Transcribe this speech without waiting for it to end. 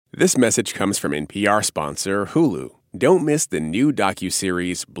This message comes from NPR sponsor Hulu. Don't miss the new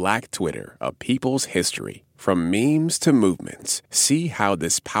docuseries Black Twitter, A People's History. From memes to movements, see how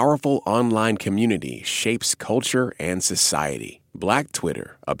this powerful online community shapes culture and society. Black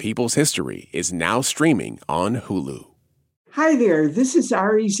Twitter, A People's History is now streaming on Hulu. Hi there, this is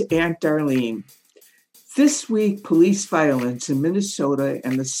Ari's Aunt Darlene. This week, police violence in Minnesota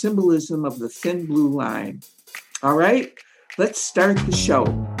and the symbolism of the thin blue line. All right, let's start the show.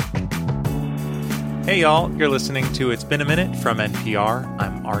 Hey y'all, you're listening to It's Been a Minute from NPR.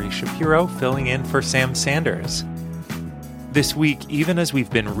 I'm Ari Shapiro, filling in for Sam Sanders. This week, even as we've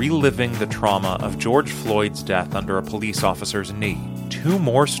been reliving the trauma of George Floyd's death under a police officer's knee, two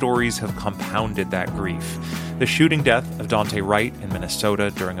more stories have compounded that grief. The shooting death of Daunte Wright in Minnesota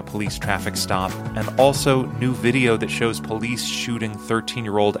during a police traffic stop, and also new video that shows police shooting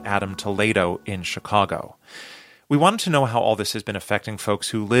 13-year-old Adam Toledo in Chicago. We wanted to know how all this has been affecting folks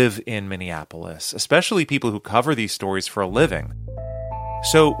who live in Minneapolis, especially people who cover these stories for a living.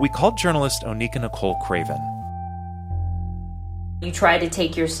 So we called journalist Onika Nicole Craven. You try to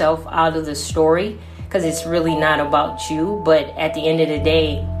take yourself out of the story because it's really not about you. But at the end of the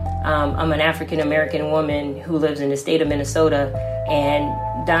day, I'm an African-American woman who lives in the state of Minnesota, and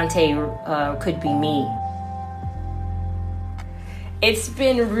Daunte could be me. It's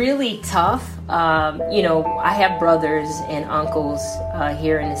been really tough. I have brothers and uncles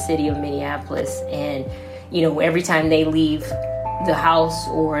here in the city of Minneapolis, and, every time they leave the house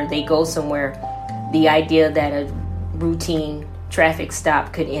or they go somewhere, the idea that a routine traffic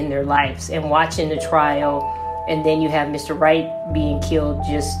stop could end their lives. And watching the trial, and then you have Mr. Wright being killed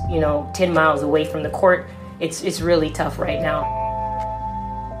just, 10 miles away from the court, it's really tough right now.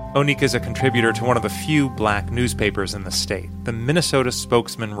 Onika is a contributor to one of the few black newspapers in the state, the Minnesota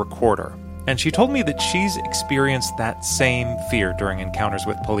Spokesman Recorder, and she told me that she's experienced that same fear during encounters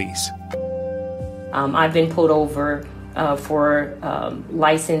with police. I've been pulled over for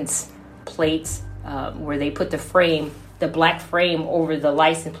license plates where they put the black frame over the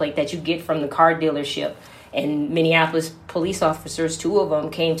license plate that you get from the car dealership. And Minneapolis police officers, two of them,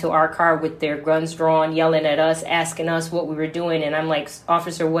 came to our car with their guns drawn, yelling at us, asking us what we were doing. And I'm like,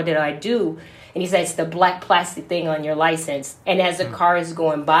 officer, what did I do? And he said, it's the black plastic thing on your license. And as the car is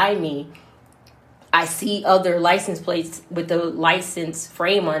going by me, I see other license plates with the license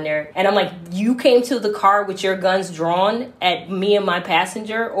frame on there. And I'm like, you came to the car with your guns drawn at me and my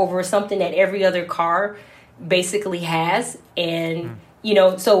passenger over something that every other car basically has. And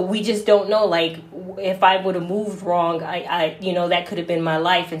so we just don't know, like, if I would have moved wrong, I that could have been my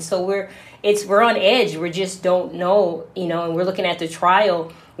life. And so we're on edge. We just don't know, and we're looking at the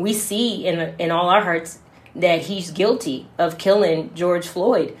trial. We see in all our hearts that he's guilty of killing George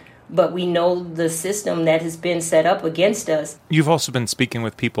Floyd. But we know the system that has been set up against us. You've also been speaking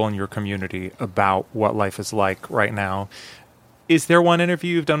with people in your community about what life is like right now. Is there one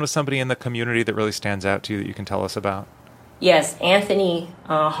interview you've done with somebody in the community that really stands out to you that you can tell us about? Yes, Anthony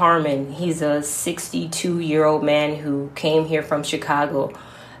Harmon. He's a 62-year-old man who came here from Chicago,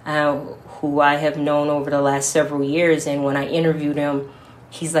 who I have known over the last several years. And when I interviewed him,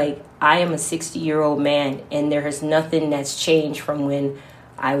 he's like, I am a 60-year-old man, and there is nothing that's changed from when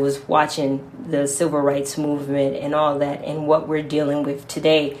I was watching the civil rights movement and all that, and what we're dealing with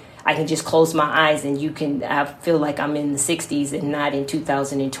today. I can just close my eyes and I feel like I'm in the 60s and not in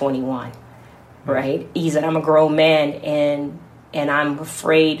 2021. Right? He said, I'm a grown man and I'm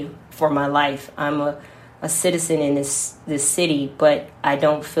afraid for my life. I'm a citizen in this city, but I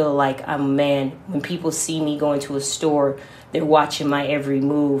don't feel like I'm a man. When people see me going to a store, they're watching my every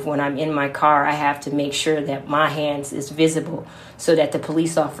move. When I'm in my car, I have to make sure that my hands is visible so that the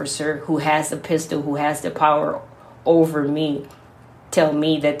police officer who has a pistol, who has the power over me, tell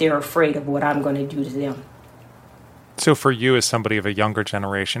me that they're afraid of what I'm going to do to them. So for you, as somebody of a younger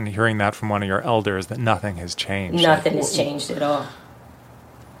generation, hearing that from one of your elders, that nothing has changed. Nothing has changed at all.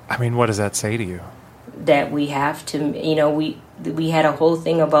 I mean, what does that say to you? That we have to, we had a whole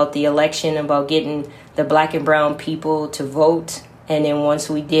thing about the election, about getting the black and brown people to vote. And then once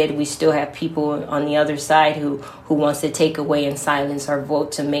we did, we still have people on the other side who wants to take away and silence our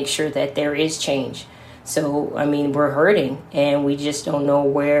vote to make sure that there is change. So, we're hurting, and we just don't know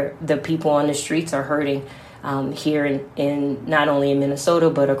where the people on the streets are hurting. Here in not only in Minnesota,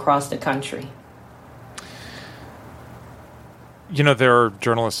 but across the country. There are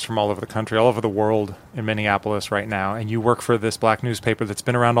journalists from all over the country, all over the world in Minneapolis right now, and you work for this black newspaper that's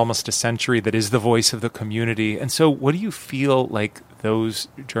been around almost a century, that is the voice of the community. And so what do you feel like those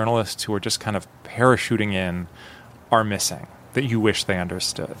journalists who are just kind of parachuting in are missing, that you wish they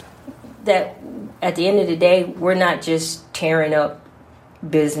understood? That at the end of the day, we're not just tearing up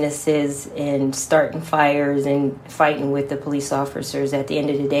businesses and starting fires and fighting with the police officers. At the end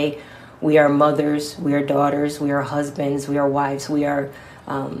of the day, we are mothers, we are daughters, we are husbands, we are wives, we are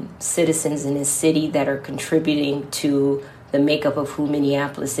citizens in this city that are contributing to the makeup of who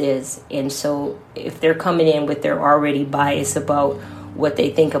Minneapolis is. And so if they're coming in with their already bias about what they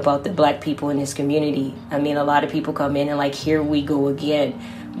think about the Black people in this community, I mean, a lot of people come in and like, here we go again.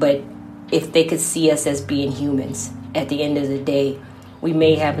 But if they could see us as being humans, at the end of the day, we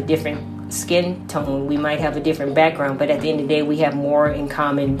may have a different skin tone, we might have a different background, but at the end of the day, we have more in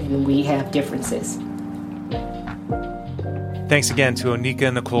common than we have differences. Thanks again to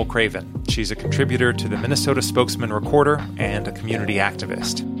Onika Nicole Craven. She's a contributor to the Minnesota Spokesman Recorder and a community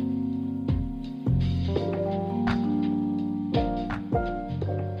activist.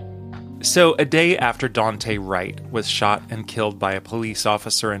 So, a day after Daunte Wright was shot and killed by a police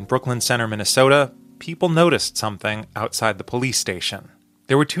officer in Brooklyn Center, Minnesota, people noticed something outside the police station.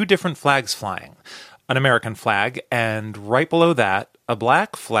 There were two different flags flying, an American flag, and right below that, a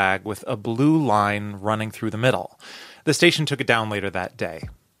black flag with a blue line running through the middle. The station took it down later that day.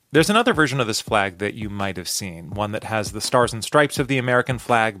 There's another version of this flag that you might have seen, one that has the stars and stripes of the American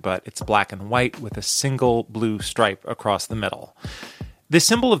flag, but it's black and white with a single blue stripe across the middle. This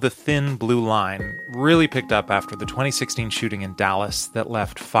symbol of the thin blue line really picked up after the 2016 shooting in Dallas that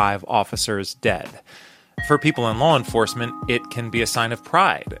left 5 officers dead. For people in law enforcement, it can be a sign of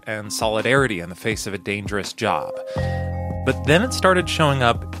pride and solidarity in the face of a dangerous job. But then it started showing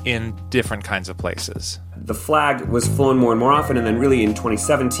up in different kinds of places. The flag was flown more and more often, and then really in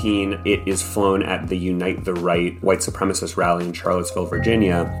 2017, it is flown at the Unite the Right white supremacist rally in Charlottesville,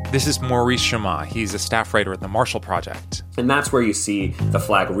 Virginia. This is Maurice Chammah. He's a staff writer at the Marshall Project. And that's where you see the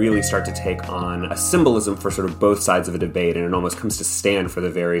flag really start to take on a symbolism for sort of both sides of a debate, and it almost comes to stand for the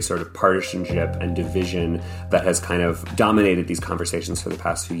very sort of partisanship and division that has kind of dominated these conversations for the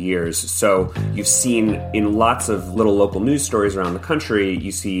past few years. So you've seen in lots of little local news stories around the country,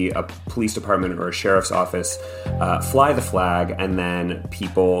 you see a police department or a sheriff's office fly the flag, and then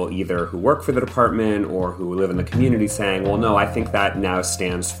people either who work for the department or who live in the community saying, well, no, I think that now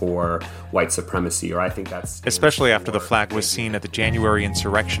stands for white supremacy, or I think that's... Especially after the flag was seen at the January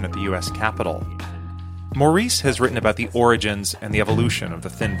insurrection at the U.S. Capitol. Maurice has written about the origins and the evolution of the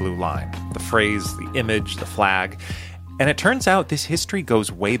thin blue line, the phrase, the image, the flag, and it turns out this history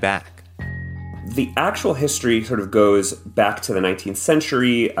goes way back. The actual history sort of goes back to the 19th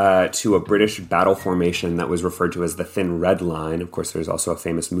century to a British battle formation that was referred to as the Thin Red Line. Of course, there's also a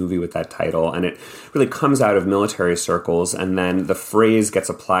famous movie with that title, and it really comes out of military circles, and then the phrase gets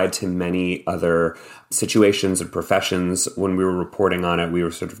applied to many other situations and professions. When we were reporting on it, we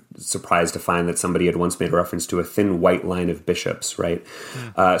were sort of surprised to find that somebody had once made a reference to a thin white line of bishops, right?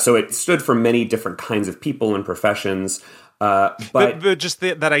 So it stood for many different kinds of people and professions. But just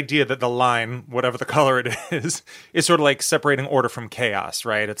that idea that the line, whatever the color it is sort of like separating order from chaos,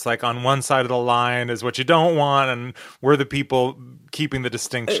 right? It's like on one side of the line is what you don't want, and we're the people keeping the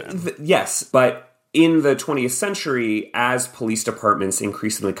distinction. Yes, but in the 20th century, as police departments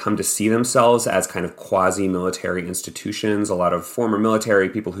increasingly come to see themselves as kind of quasi-military institutions, a lot of former military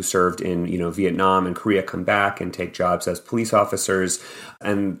people who served in, Vietnam and Korea come back and take jobs as police officers,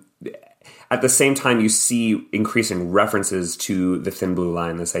 and at the same time, you see increasing references to the thin blue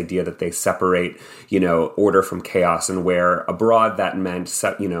line, this idea that they separate, order from chaos, and where abroad that meant,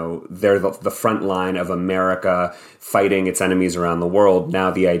 they're the front line of America fighting its enemies around the world. Now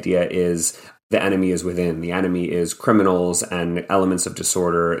the idea is the enemy is within. The enemy is criminals and elements of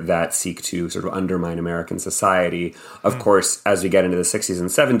disorder that seek to sort of undermine American society. Of course, as we get into the 60s and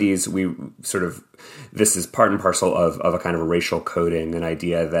 70s, this is part and parcel of a kind of a racial coding, an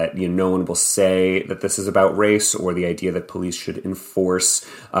idea that no one will say that this is about race, or the idea that police should enforce,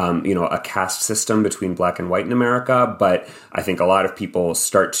 a caste system between black and white in America. But I think a lot of people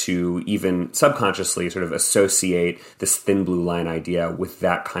start to even subconsciously sort of associate this thin blue line idea with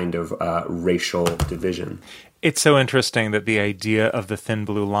that kind of racial division. It's so interesting that the idea of the thin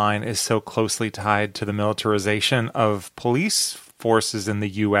blue line is so closely tied to the militarization of police forces in the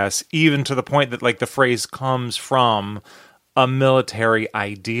U.S., even to the point that the phrase comes from a military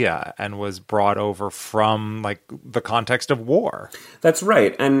idea and was brought over from the context of war. That's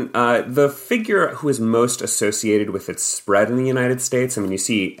right. And the figure who is most associated with its spread in the United States, you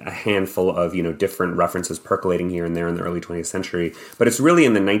see a handful of, different references percolating here and there in the early 20th century, but it's really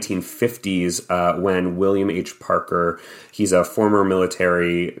in the 1950s when William H. Parker, he's a former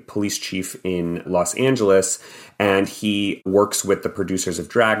military police chief in Los Angeles, and he works with the producers of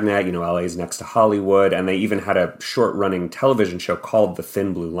Dragnet, LA's next to Hollywood, and they even had a short-running television show called The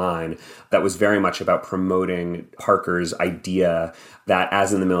Thin Blue Line that was very much about promoting Parker's idea that,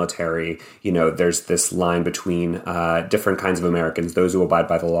 as in the military, there's this line between different kinds of Americans, those who abide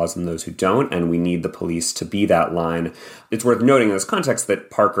by the laws and those who don't, and we need the police to be that line. It's worth noting in this context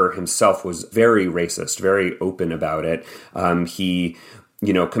that Parker himself was very racist, very open about it. He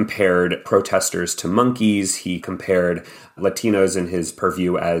compared protesters to monkeys. He compared Latinos in his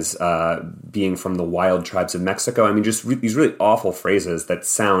purview as being from the wild tribes of Mexico. I mean, just these really awful phrases that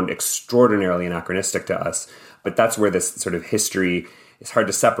sound extraordinarily anachronistic to us. But that's where this sort of history is hard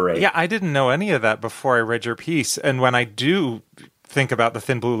to separate. Yeah, I didn't know any of that before I read your piece. And when I do think about the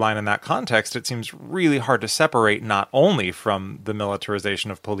Thin Blue Line in that context, it seems really hard to separate not only from the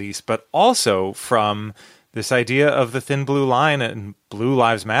militarization of police, but also from this idea of the Thin Blue Line and Blue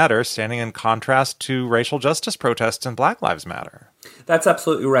Lives Matter standing in contrast to racial justice protests and Black Lives Matter. That's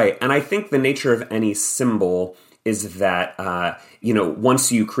absolutely right. And I think the nature of any symbol is that,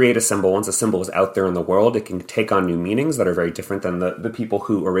 once you create a symbol, once a symbol is out there in the world, it can take on new meanings that are very different than the people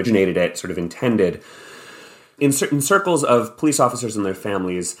who originated it sort of intended. In certain circles of police officers and their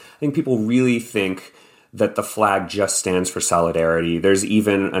families, I think people really think that the flag just stands for solidarity. There's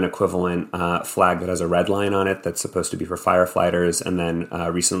even an equivalent flag that has a red line on it that's supposed to be for firefighters. And then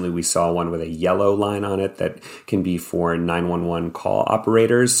recently we saw one with a yellow line on it that can be for 911 call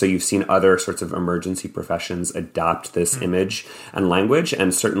operators. So you've seen other sorts of emergency professions adopt this image and language.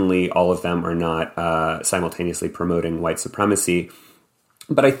 And certainly all of them are not simultaneously promoting white supremacy.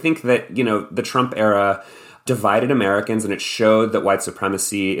 But I think that, the Trump era divided Americans, and it showed that white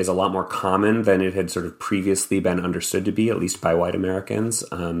supremacy is a lot more common than it had sort of previously been understood to be, at least by white Americans.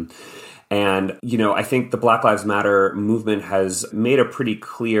 And, I think the Black Lives Matter movement has made a pretty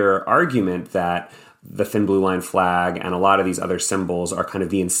clear argument that the Thin Blue Line flag and a lot of these other symbols are kind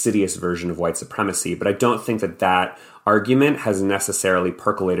of the insidious version of white supremacy. But I don't think that argument has necessarily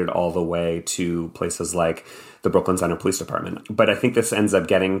percolated all the way to places like the Brooklyn Center Police Department. But I think this ends up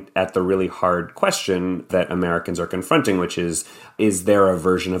getting at the really hard question that Americans are confronting, which is there a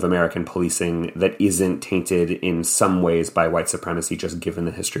version of American policing that isn't tainted in some ways by white supremacy, just given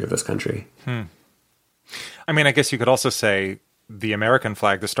the history of this country? I mean, I guess you could also say the American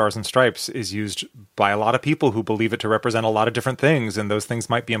flag, the Stars and Stripes, is used by a lot of people who believe it to represent a lot of different things, and those things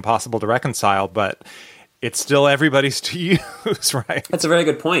might be impossible to reconcile, but it's still everybody's to use, right? That's a very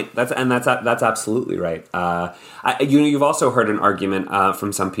good point. That's absolutely right. You've also heard an argument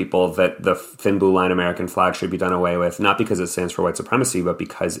from some people that the Thin Blue Line American flag should be done away with, not because it stands for white supremacy, but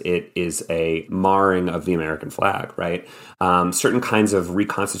because it is a marring of the American flag, right? Certain kinds of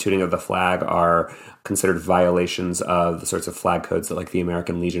reconstituting of the flag are considered violations of the sorts of flag codes that, like, the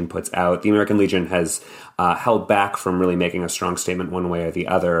American Legion puts out. The American Legion has held back from really making a strong statement one way or the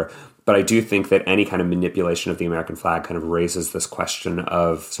other. But I do think that any kind of manipulation of the American flag kind of raises this question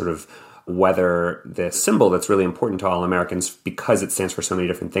of sort of whether this symbol that's really important to all Americans, because it stands for so many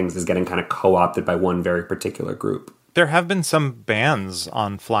different things, is getting kind of co-opted by one very particular group. There have been some bans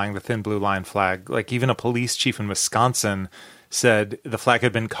on flying the Thin Blue Line flag. Like, even a police chief in Wisconsin said the flag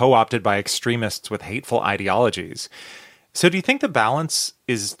had been co-opted by extremists with hateful ideologies. So do you think the balance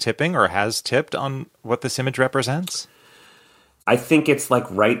is tipping or has tipped on what this image represents? I think it's like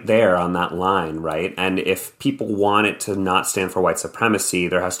right there on that line, right? And if people want it to not stand for white supremacy,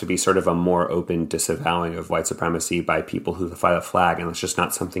 there has to be sort of a more open disavowing of white supremacy by people who fly the flag, and it's just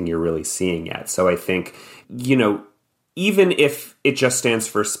not something you're really seeing yet. So I think, even if it just stands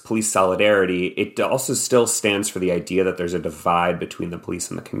for police solidarity, it also still stands for the idea that there's a divide between the police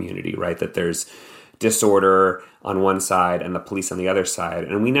and the community, right? That there's disorder on one side and the police on the other side.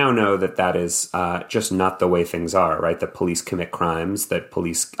 And we now know that that is just not the way things are, right? That police commit crimes, that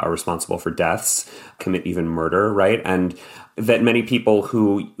police are responsible for deaths, commit even murder, right? And that many people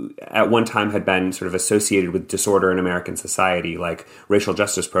who at one time had been sort of associated with disorder in American society, like racial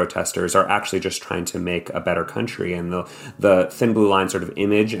justice protesters, are actually just trying to make a better country. And the Thin Blue Line sort of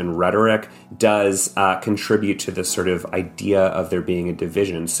image and rhetoric does contribute to this sort of idea of there being a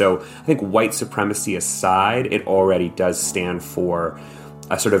division. So I think white supremacy aside, it already does stand for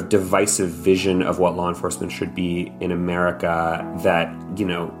a sort of divisive vision of what law enforcement should be in America that,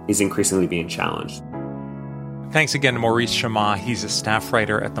 is increasingly being challenged. Thanks again to Maurice Chammah. He's a staff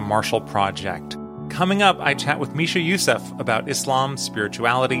writer at the Marshall Project. Coming up, I chat with Misha Youssef about Islam,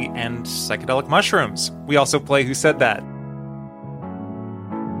 spirituality, and psychedelic mushrooms. We also play Who Said That?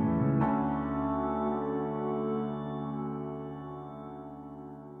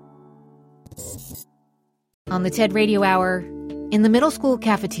 On the TED Radio Hour, In the middle school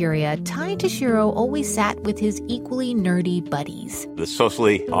cafeteria, Ty Tashiro always sat with his equally nerdy buddies. The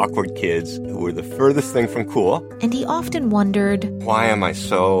socially awkward kids who were the furthest thing from cool. And he often wondered, why am I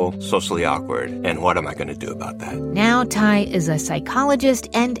so socially awkward, and what am I going to do about that? Now Ty is a psychologist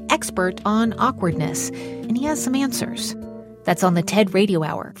and expert on awkwardness, and he has some answers. That's on the TED Radio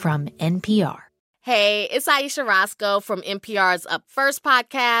Hour from NPR. Hey, it's Aisha Roscoe from NPR's Up First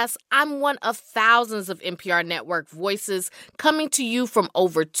podcast. I'm one of thousands of NPR network voices coming to you from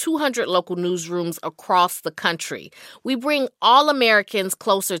over 200 local newsrooms across the country. We bring all Americans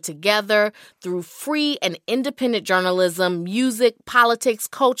closer together through free and independent journalism, music, politics,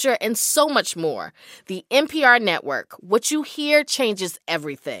 culture, and so much more. The NPR network. What you hear changes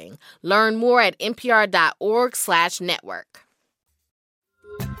everything. Learn more at npr.org/network.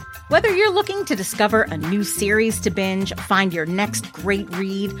 Whether you're looking to discover a new series to binge, find your next great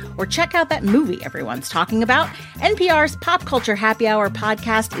read, or check out that movie everyone's talking about, NPR's Pop Culture Happy Hour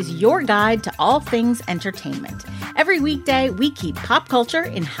podcast is your guide to all things entertainment. Every weekday, we keep pop culture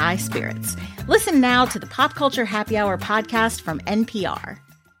in high spirits. Listen now to the Pop Culture Happy Hour podcast from NPR.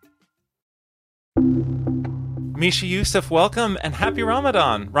 Misha Youssef, welcome and happy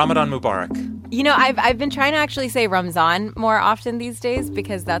Ramadan. Ramadan Mubarak. You know, I've been trying to actually say Ramzan more often these days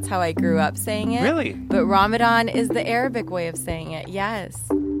because that's how I grew up saying it. Really? But Ramadan is the Arabic way of saying it, yes.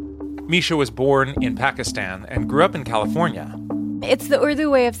 Misha was born in Pakistan and grew up in California. It's the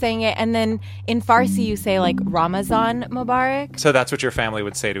Urdu way of saying it, and then in Farsi you say like Ramazan Mubarak. So that's what your family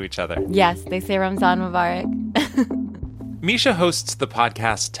would say to each other? Yes, they say Ramzan Mubarak. Misha hosts the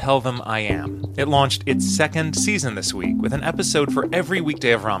podcast Tell Them I Am. It launched its second season this week with an episode for every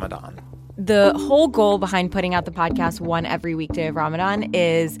weekday of Ramadan. The whole goal behind putting out the podcast one every weekday of Ramadan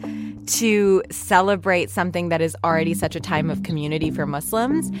is to celebrate something that is already such a time of community for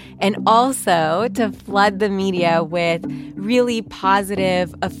Muslims, and also to flood the media with really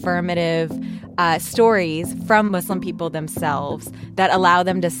positive, affirmative stories from Muslim people themselves that allow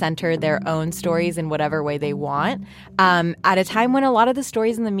them to center their own stories in whatever way they want, at a time when a lot of the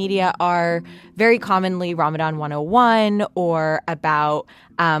stories in the media are very commonly Ramadan 101 or about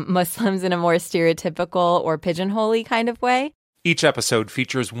Muslims in a more stereotypical or pigeonhole-y kind of way. Each episode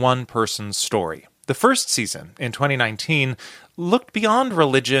features one person's story. The first season, in 2019, looked beyond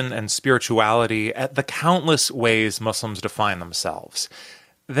religion and spirituality at the countless ways Muslims define themselves.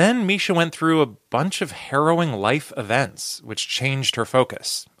 Then Misha went through a bunch of harrowing life events, which changed her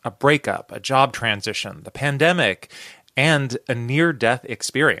focus. A breakup, a job transition, the pandemic, and a near-death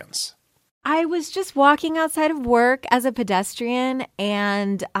experience. I was just walking outside of work as a pedestrian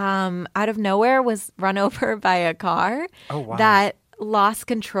and out of nowhere was run over by a car that lost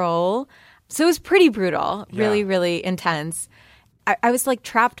control. So it was pretty brutal, really, really intense. I was like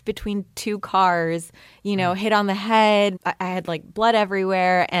trapped between two cars, you know, hit on the head. I had like blood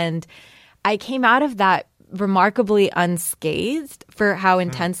everywhere. And I came out of that remarkably unscathed for how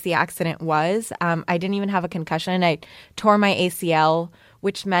intense the accident was. I didn't even have a concussion. I tore my ACL,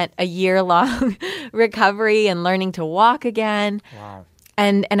 which meant a year-long recovery and learning to walk again. Wow.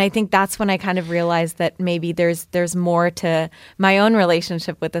 And I think that's when I kind of realized that maybe there's more to my own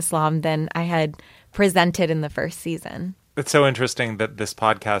relationship with Islam than I had presented in the first season. It's so interesting that this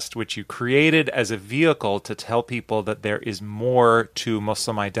podcast, which you created as a vehicle to tell people that there is more to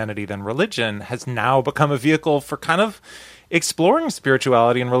Muslim identity than religion, has now become a vehicle for kind of exploring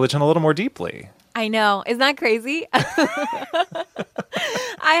spirituality and religion a little more deeply. I know. Isn't that crazy?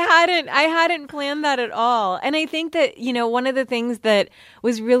 I hadn't planned that at all. And I think that, you know, one of the things that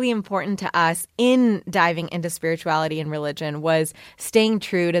was really important to us in diving into spirituality and religion was staying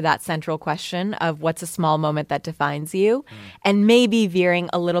true to that central question of what's a small moment that defines you, and maybe veering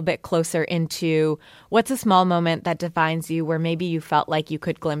a little bit closer into what's a small moment that defines you where maybe you felt like you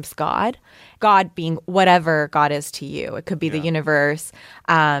could glimpse God. God being whatever God is to you. It could be the universe.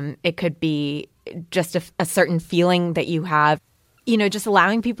 It could be just a certain feeling that you have. You know, just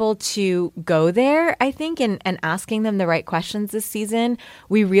allowing people to go there, I think, and asking them the right questions this season.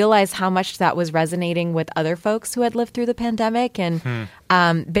 We realized how much that was resonating with other folks who had lived through the pandemic and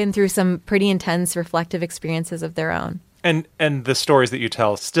been through some pretty intense reflective experiences of their own. And the stories that you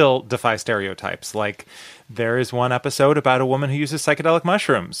tell still defy stereotypes. Like, there is one episode about a woman who uses psychedelic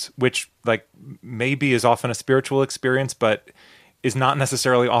mushrooms, which, like, maybe is often a spiritual experience, but is not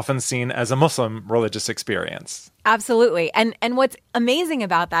necessarily often seen as a Muslim religious experience. Absolutely. And what's amazing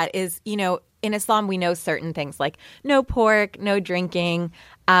about that is, you know, in Islam, we know certain things like no pork, no drinking.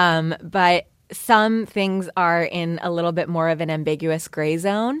 But some things are in a little bit more of an ambiguous gray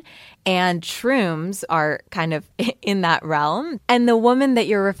zone, and shrooms are kind of in that realm. And the woman that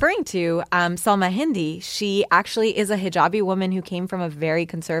you're referring to, Salma Hindi, she actually is a hijabi woman who came from a very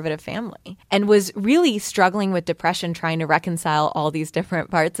conservative family and was really struggling with depression, trying to reconcile all these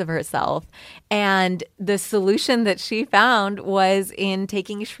different parts of herself. And the solution that she found was in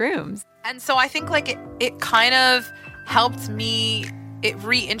taking shrooms. And so I think like it kind of helped me. It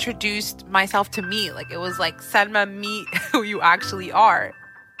reintroduced myself to me. Like, it was like, Selma, meet who you actually are.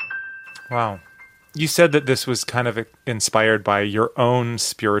 Wow. You said that this was kind of inspired by your own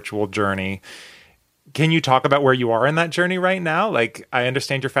spiritual journey. Can you talk about where you are in that journey right now? Like, I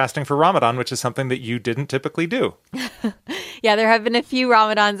understand you're fasting for Ramadan, which is something that you didn't typically do. Yeah, there have been a few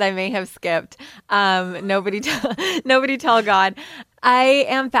Ramadans I may have skipped. Nobody tell God. I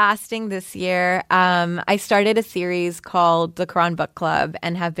am fasting this year. I started a series called The Quran Book Club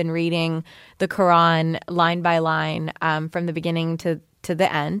and have been reading the Quran line by line from the beginning to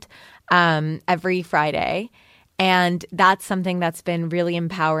the end every Friday. And that's something that's been really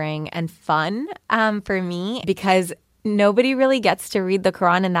empowering and fun for me because nobody really gets to read the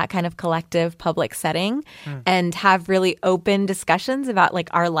Quran in that kind of collective public setting and have really open discussions about like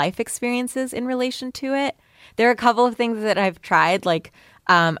our life experiences in relation to it. There are a couple of things that I've tried, like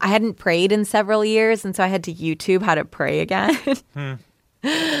I hadn't prayed in several years, and so I had to YouTube how to pray again.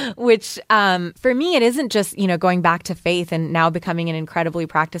 Which for me, it isn't just, going back to faith and now becoming an incredibly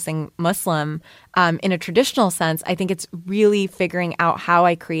practicing Muslim in a traditional sense. I think it's really figuring out how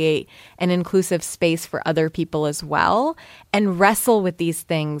I create an inclusive space for other people as well and wrestle with these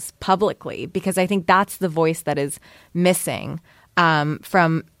things publicly, because I think that's the voice that is missing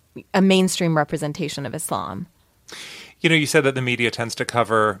from a mainstream representation of Islam. You said that the media tends to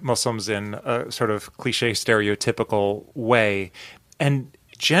cover Muslims in a sort of cliche, stereotypical way. And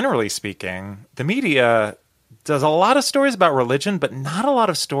generally speaking, the media does a lot of stories about religion, but not a lot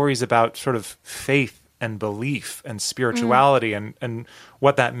of stories about sort of faith and belief and spirituality and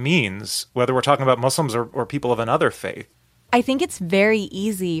what that means, whether we're talking about Muslims or people of another faith. I think it's very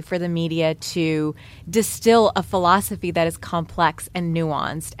easy for the media to distill a philosophy that is complex and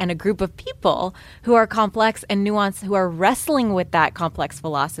nuanced, and a group of people who are complex and nuanced, who are wrestling with that complex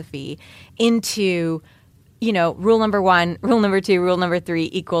philosophy into, rule number 1, rule number 2, rule number 3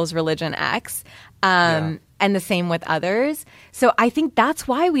 equals religion X, and the same with others. So I think that's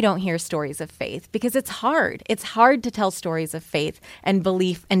why we don't hear stories of faith, because it's hard. It's hard to tell stories of faith and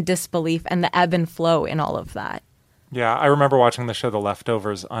belief and disbelief and the ebb and flow in all of that. Yeah, I remember watching the show The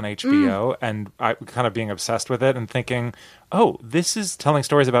Leftovers on HBO and I kind of being obsessed with it and thinking, oh, this is telling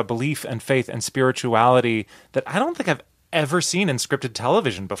stories about belief and faith and spirituality that I don't think I've ever seen in scripted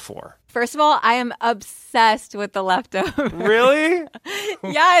television before. First of all, I am obsessed with The Leftovers. Really?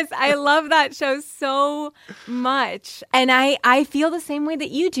 Yes, I love that show so much. And I feel the same way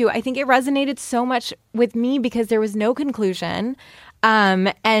that you do. I think it resonated so much with me because there was no conclusion.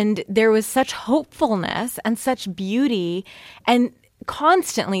 And there was such hopefulness and such beauty. And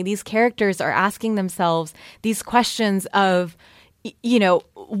constantly these characters are asking themselves these questions of,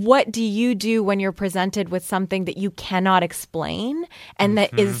 what do you do when you're presented with something that you cannot explain and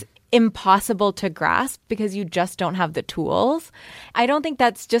that is impossible to grasp because you just don't have the tools? I don't think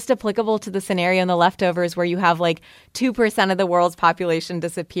that's just applicable to the scenario in The Leftovers where you have like 2% of the world's population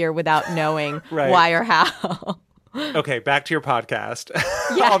disappear without knowing why or how. Okay, back to your podcast.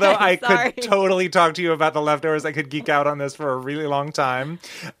 Yeah, although I could totally talk to you about The Leftovers. I could geek out on this for a really long time.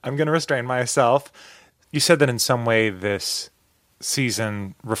 I'm going to restrain myself. You said that in some way this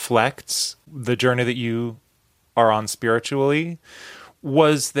season reflects the journey that you are on spiritually.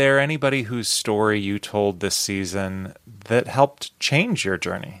 Was there anybody whose story you told this season that helped change your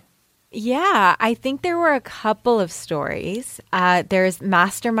journey? Yeah, I think there were a couple of stories. There's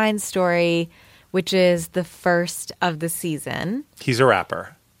Mastermind's story, which is the first of the season. He's a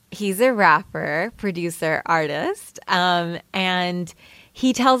rapper. He's a rapper, producer, artist. And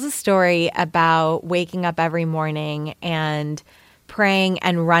he tells a story about waking up every morning and praying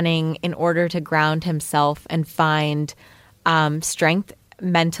and running in order to ground himself and find strength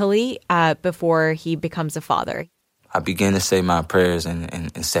mentally before he becomes a father. I began to say my prayers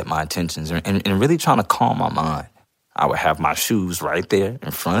and set my intentions and really trying to calm my mind. I would have my shoes right there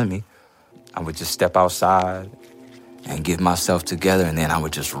in front of me. I would just step outside and get myself together, and then I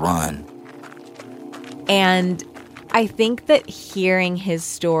would just run. And I think that hearing his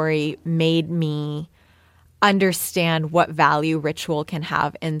story made me understand what value ritual can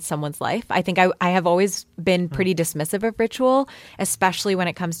have in someone's life. I think I have always been pretty dismissive of ritual, especially when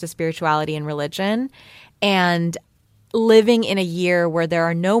it comes to spirituality and religion. And living in a year where there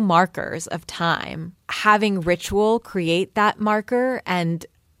are no markers of time, having ritual create that marker and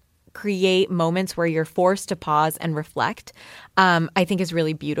create moments where you're forced to pause and reflect, I think is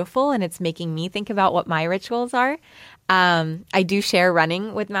really beautiful. And it's making me think about what my rituals are. I do share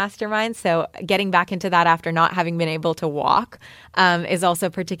running with Mastermind, so getting back into that after not having been able to walk is also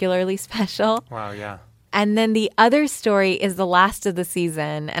particularly special. Wow, yeah. And then the other story is the last of the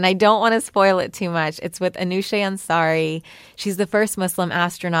season, and I don't want to spoil it too much. It's with Anousheh Ansari. She's the first Muslim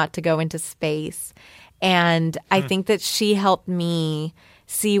astronaut to go into space. And I think that she helped me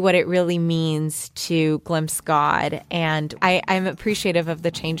see what it really means to glimpse God. And I'm appreciative of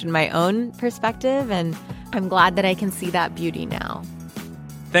the change in my own perspective, and I'm glad that I can see that beauty now.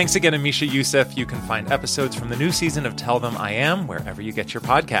 Thanks again to Misha Youssef. You can find episodes from the new season of Tell Them I Am wherever you get your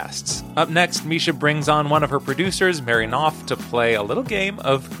podcasts. Up next, Misha brings on one of her producers, Mary Knopf, to play a little game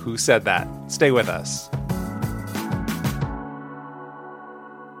of Who Said That? Stay with us.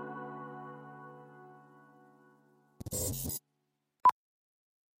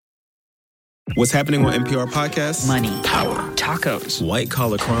 What's happening on NPR Podcasts? Money, power, tacos, white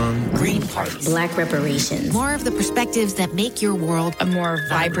collar crime, green parties, black reparations. More of the perspectives that make your world a more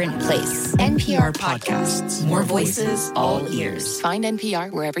vibrant place. NPR Podcasts. More voices, all ears. Find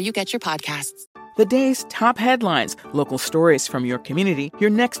NPR wherever you get your podcasts. The day's top headlines, local stories from your community, your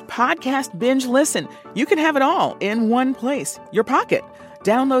next podcast binge listen. You can have it all in one place, your pocket.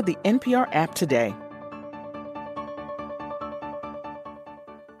 Download the NPR app today.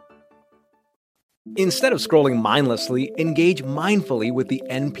 Instead of scrolling mindlessly, engage mindfully with the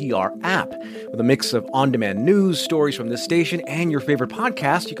NPR app. With a mix of on-demand news, stories from this station, and your favorite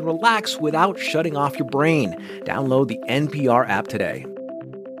podcast, you can relax without shutting off your brain. Download the NPR app today.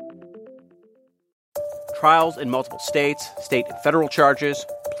 Trials in multiple states, state and federal charges,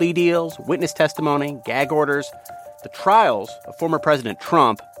 plea deals, witness testimony, gag orders. The trials of former President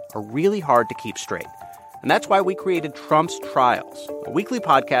Trump are really hard to keep straight. And that's why we created Trump's Trials, a weekly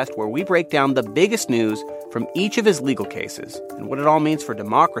podcast where we break down the biggest news from each of his legal cases and what it all means for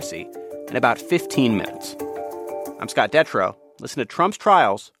democracy in about 15 minutes. I'm Scott Detrow. Listen to Trump's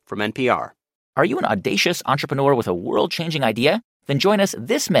Trials from NPR. Are you an audacious entrepreneur with a world-changing idea? Then join us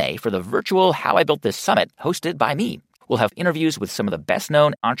this May for the virtual How I Built This Summit hosted by me. We'll have interviews with some of the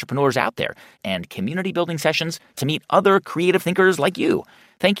best-known entrepreneurs out there and community-building sessions to meet other creative thinkers like you.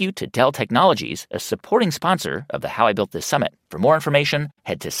 Thank you to Dell Technologies, a supporting sponsor of the How I Built This Summit. For more information,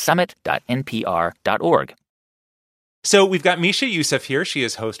 head to summit.npr.org. So we've got Misha Youssef here. She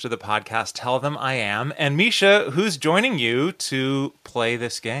is host of the podcast Tell Them I Am. And Misha, who's joining you to play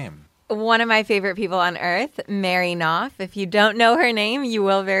this game? One of my favorite people on earth, Mary Knopf. If you don't know her name, you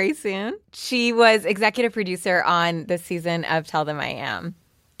will very soon. She was executive producer on this season of Tell Them I Am.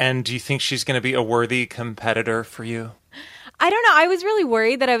 And do you think she's going to be a worthy competitor for you? I don't know. I was really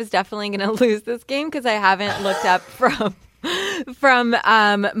worried that I was definitely going to lose this game because I haven't looked up from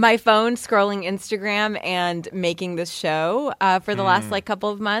my phone scrolling Instagram and making this show for the last couple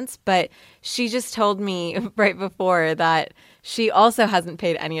of months. But she just told me right before that she also hasn't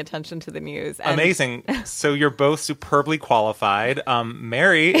paid any attention to the news. Amazing. So you're both superbly qualified.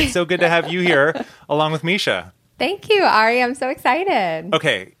 Mary, it's so good to have you here along with Misha. Thank you, Ari. I'm so excited.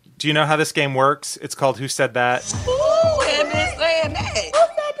 Okay. Do you know how this game works? It's called Who Said That? Who am I saying that? Who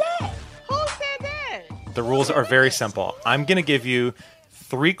said that? Who said that? The rules are very simple. I'm going to give you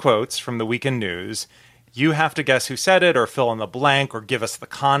 3 quotes from the weekend news. You have to guess who said it or fill in the blank or give us the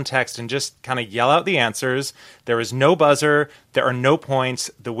context and just kind of yell out the answers. There is no buzzer. There are no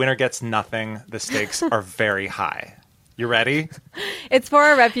points. The winner gets nothing. The stakes are very high. You ready? It's for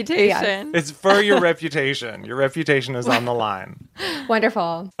our reputation. Yes. It's for your reputation. Your reputation is on the line.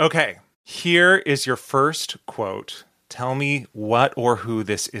 Wonderful. Okay, here is your first quote. Tell me what or who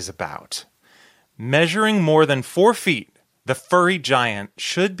this is about. Measuring more than 4 feet, the furry giant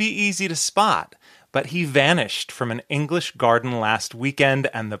should be easy to spot, but he vanished from an English garden last weekend,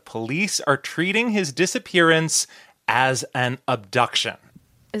 and the police are treating his disappearance as an abduction.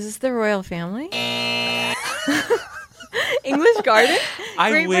 Is this the royal family? English Garden?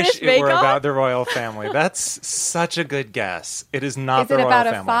 I wish it were about the royal family. That's such a good guess. It is not the royal family.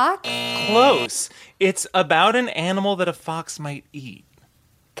 Is it about a fox? Close. It's about an animal that a fox might eat.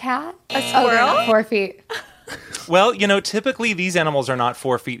 Cat? A squirrel? Oh, 4 feet. Well, typically these animals are not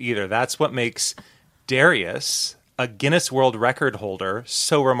 4 feet either. That's what makes Darius, a Guinness World Record holder,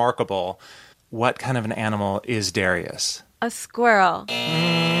 so remarkable. What kind of an animal is Darius? A squirrel.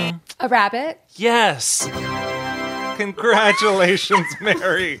 A rabbit? Yes. Congratulations,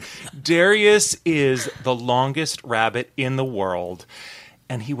 Mary. Darius is the longest rabbit in the world.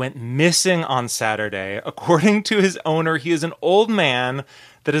 and he went missing on Saturday. According to his owner, he is an old man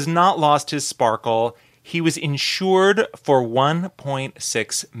that has not lost his sparkle. He was insured for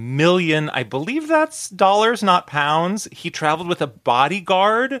 $1.6 million. I believe that's dollars, not pounds. He traveled with a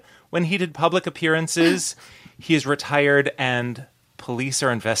bodyguard when he did public appearances. He is retired, and police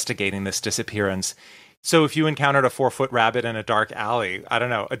are investigating this disappearance. So if you encountered a 4-foot rabbit in a dark alley, I don't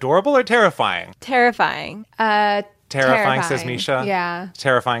know, adorable or terrifying? Terrifying. Terrifying, says Misha. Yeah.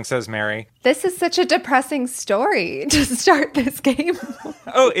 Terrifying, says Mary. This is such a depressing story to start this game.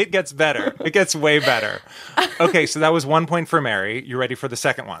 Oh, it gets better. It gets way better. Okay, so that was 1 point for Mary. You ready for the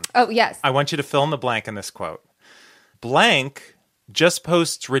second one? Oh, yes. I want you to fill in the blank in this quote. Blank just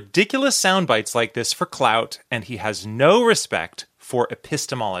posts ridiculous sound bites like this for clout, and he has no respect for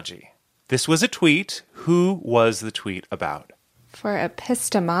epistemology. This was a tweet. Who was the tweet about? For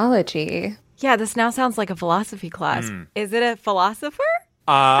epistemology. Yeah, this now sounds like a philosophy class. Is it a philosopher?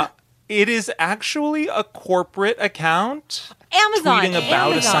 It is actually a corporate account. Amazon. Tweeting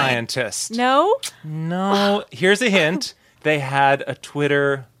about a scientist. No? No. Here's a hint. They had a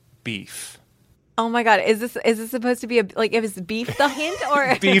Twitter beef. Oh my God. Is this supposed to be is beef the hint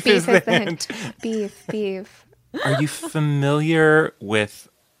or Beef is the hint. Beef. Are you familiar with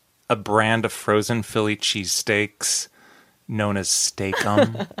a brand of frozen Philly cheesesteaks known as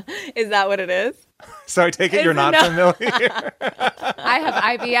Steak-umm? Is that what it is? So I take it you're not familiar. I have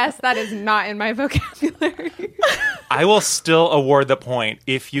IBS. That is not in my vocabulary. I will still award the point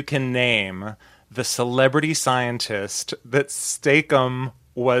if you can name the celebrity scientist that Steak-umm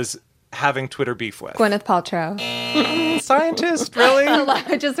was having Twitter beef with. Gwyneth Paltrow. Scientist, really?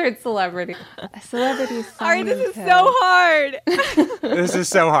 I just heard celebrity. Celebrity scientist. All right, this is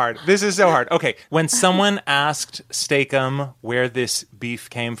so hard. This is so hard. Okay, when someone asked Steak-umm where this beef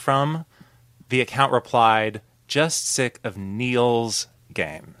came from, the account replied, "Just sick of Neil's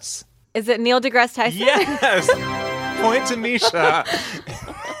games." Is it Neil deGrasse Tyson? Yes! Point to Misha.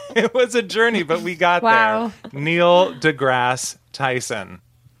 It was a journey, but we got there. Neil deGrasse Tyson.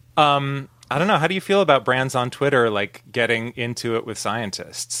 I don't know. How do you feel about brands on Twitter, getting into it with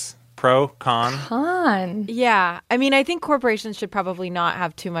scientists? Pro, con? Con. Yeah. I mean, I think corporations should probably not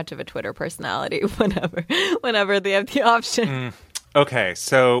have too much of a Twitter personality whenever they have the option. Okay,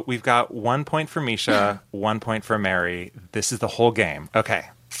 so we've got 1 point for Misha, 1 point for Mary. This is the whole game. Okay.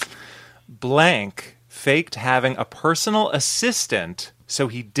 Blank faked having a personal assistant so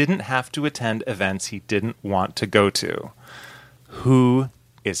he didn't have to attend events he didn't want to go to. Who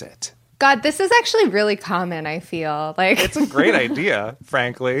is it? God, this is actually really common, I feel. It's a great idea,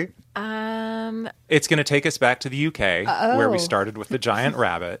 frankly. It's going to take us back to the UK, where we started with the giant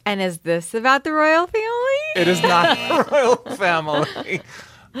rabbit. And is this about the royal family? It is not the royal family.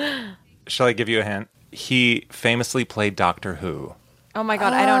 Shall I give you a hint? He famously played Doctor Who. Oh my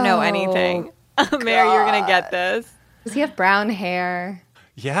God, I don't know anything. Mary, you're going to get this. Does he have brown hair?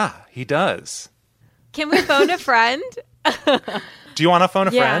 Yeah, he does. Can we phone a friend? Do you want to phone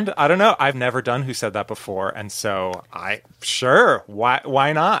a friend? I don't know. I've never done Who Said That before. And so sure.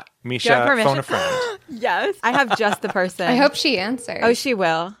 Why not? Misha, phone a friend. Yes. I have just the person. I hope she answers. Oh, she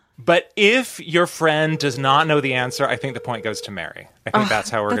will. But if your friend does not know the answer, I think the point goes to Mary. I think that's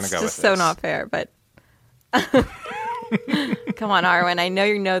how we're going to go with this. That's just so not fair, but... Come on, Arwen. I know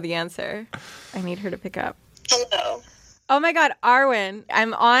you know the answer. I need her to pick up. Hello. Oh my God, Arwen.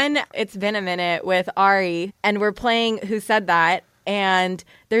 I'm on It's Been a Minute with Ari, and we're playing Who Said That? And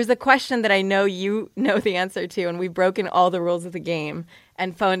there's a question that I know you know the answer to, and we've broken all the rules of the game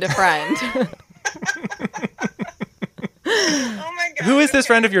and phoned a friend. Oh my God. Who is this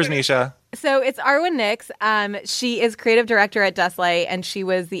friend of yours, Misha? So it's Arwen Nix. She is creative director at Dustlight, and she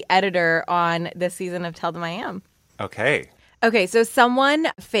was the editor on this season of Tell Them I Am. Okay, so someone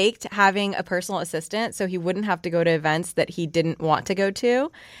faked having a personal assistant so he wouldn't have to go to events that he didn't want to go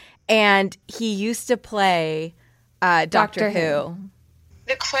to. And he used to play Doctor Who.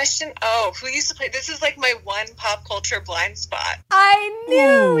 The question, who used to play? This is like my one pop culture blind spot. I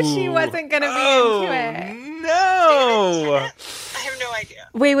knew she wasn't going to be into it. No! I have no idea.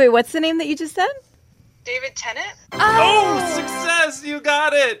 Wait, what's the name that you just said? David Tennant? Oh, success! You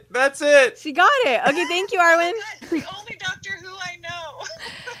got it! That's it! She got it. Okay, thank you, Arwen. The only Doctor Who I know.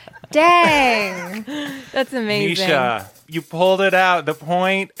 Dang. That's amazing. Misha, you pulled it out. The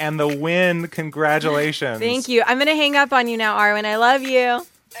point and the win. Congratulations. Thank you. I'm going to hang up on you now, Arwen. I love you.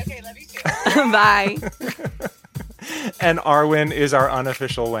 Okay, love you too. Bye. And Arwen is our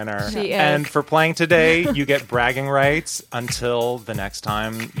unofficial winner. She is. And for playing today, you get bragging rights until the next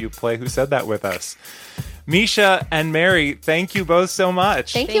time you play Who Said That with us. Misha and Mary, thank you both so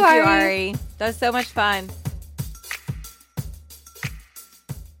much. Thank you, Ari. That was so much fun.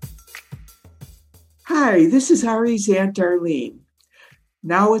 Hi, this is Ari's Aunt Darlene.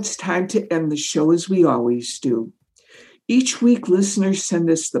 Now it's time to end the show as we always do. Each week, listeners send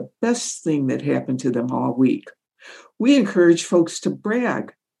us the best thing that happened to them all week. We encourage folks to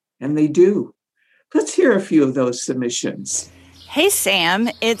brag, and they do. Let's hear a few of those submissions. Hey, Sam,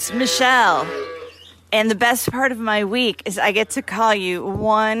 it's Michelle. And the best part of my week is I get to call you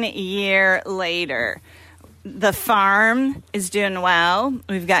 1 year later. The farm is doing well.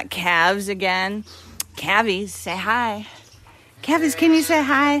 We've got calves again. Calvies, say hi. Calvies, can you say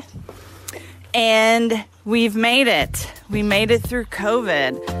hi? And we've made it. We made it through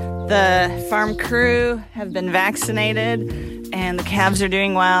COVID. The farm crew have been vaccinated, and the calves are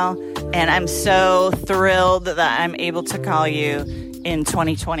doing well. And I'm so thrilled that I'm able to call you in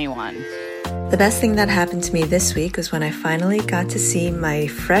 2021. The best thing that happened to me this week was when I finally got to see my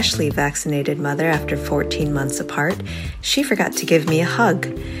freshly vaccinated mother after 14 months apart. She forgot to give me a hug,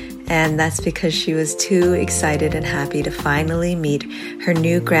 and that's because she was too excited and happy to finally meet her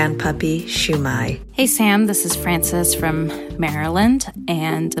new grandpuppy, Shumai. Hey Sam, this is Frances from Maryland,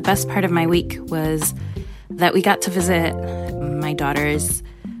 and the best part of my week was that we got to visit my daughter's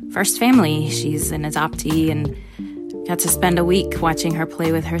first family. She's an adoptee, and got to spend a week watching her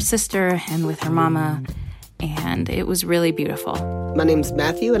play with her sister and with her mama, and it was really beautiful. My name's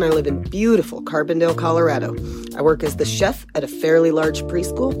Matthew, and I live in beautiful Carbondale, Colorado. I work as the chef at a fairly large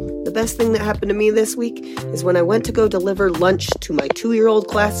preschool. The best thing that happened to me this week is when I went to go deliver lunch to my 2-year-old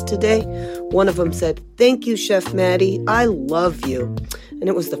class today. One of them said, "Thank you, Chef Maddie. I love you." And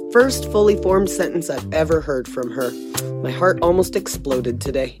it was the first fully formed sentence I've ever heard from her. My heart almost exploded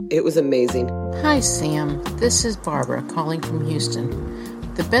today. It was amazing. Hi, Sam. This is Barbara calling from Houston.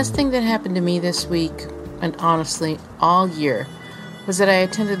 The best thing that happened to me this week, and honestly all year, was that I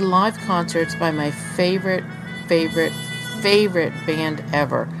attended live concerts by my favorite band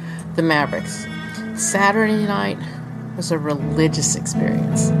ever, the Mavericks. Saturday night was a religious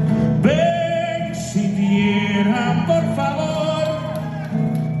experience. Ven si tierra, por favor.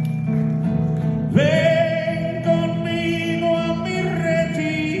 Ven conmigo a mi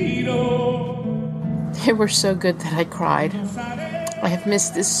retiro. They were so good that I cried. I have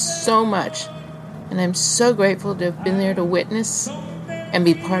missed this so much, and I'm so grateful to have been there to witness and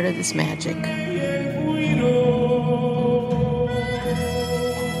be part of this magic.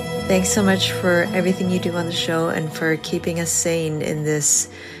 Thanks so much for everything you do on the show and for keeping us sane in this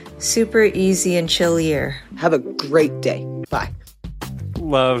super easy and chill year. Have a great day. Bye.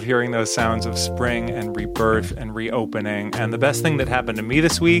 Love hearing those sounds of spring and rebirth and reopening. And the best thing that happened to me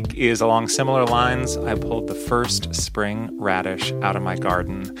this week is along similar lines. I pulled the first spring radish out of my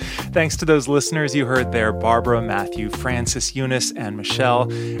garden. Thanks to those listeners you heard there, Barbara, Matthew, Francis, Eunice, and Michelle.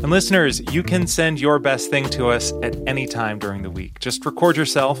 And listeners, you can send your best thing to us at any time during the week. Just record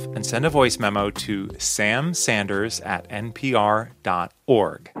yourself and send a voice memo to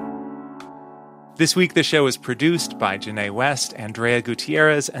samsanders@npr.org. This week, the show is produced by Janae West, Andrea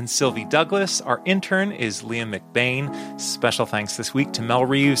Gutierrez, and Sylvie Douglas. Our intern is Liam McBain. Special thanks this week to Mel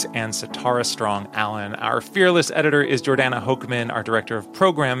Reeves and Satara Strong Allen. Our fearless editor is Jordana Hochman. Our director of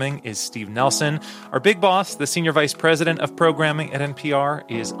programming is Steve Nelson. Our big boss, the senior vice president of programming at NPR,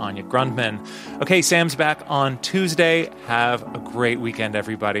 is Anya Grundman. Okay, Sam's back on Tuesday. Have a great weekend,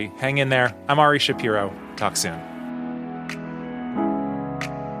 everybody. Hang in there. I'm Ari Shapiro. Talk soon.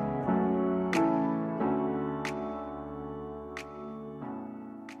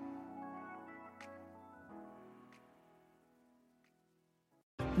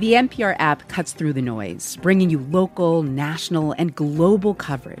 The NPR app cuts through the noise, bringing you local, national, and global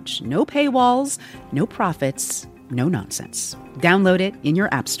coverage. No paywalls, no profits, no nonsense. Download it in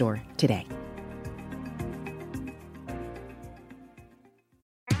your app store today.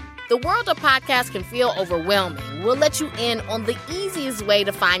 The world of podcasts can feel overwhelming. We'll let you in on the easiest way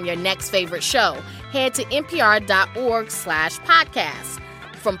to find your next favorite show. Head to npr.org/podcast.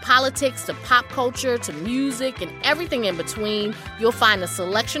 From politics to pop culture to music and everything in between, you'll find a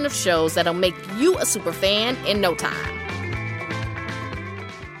selection of shows that'll make you a super fan in no time.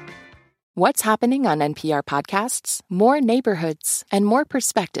 What's happening on NPR podcasts? More neighborhoods and more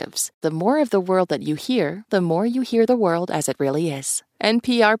perspectives. The more of the world that you hear, the more you hear the world as it really is.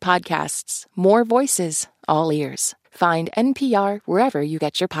 NPR podcasts. More voices, all ears. Find NPR wherever you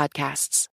get your podcasts.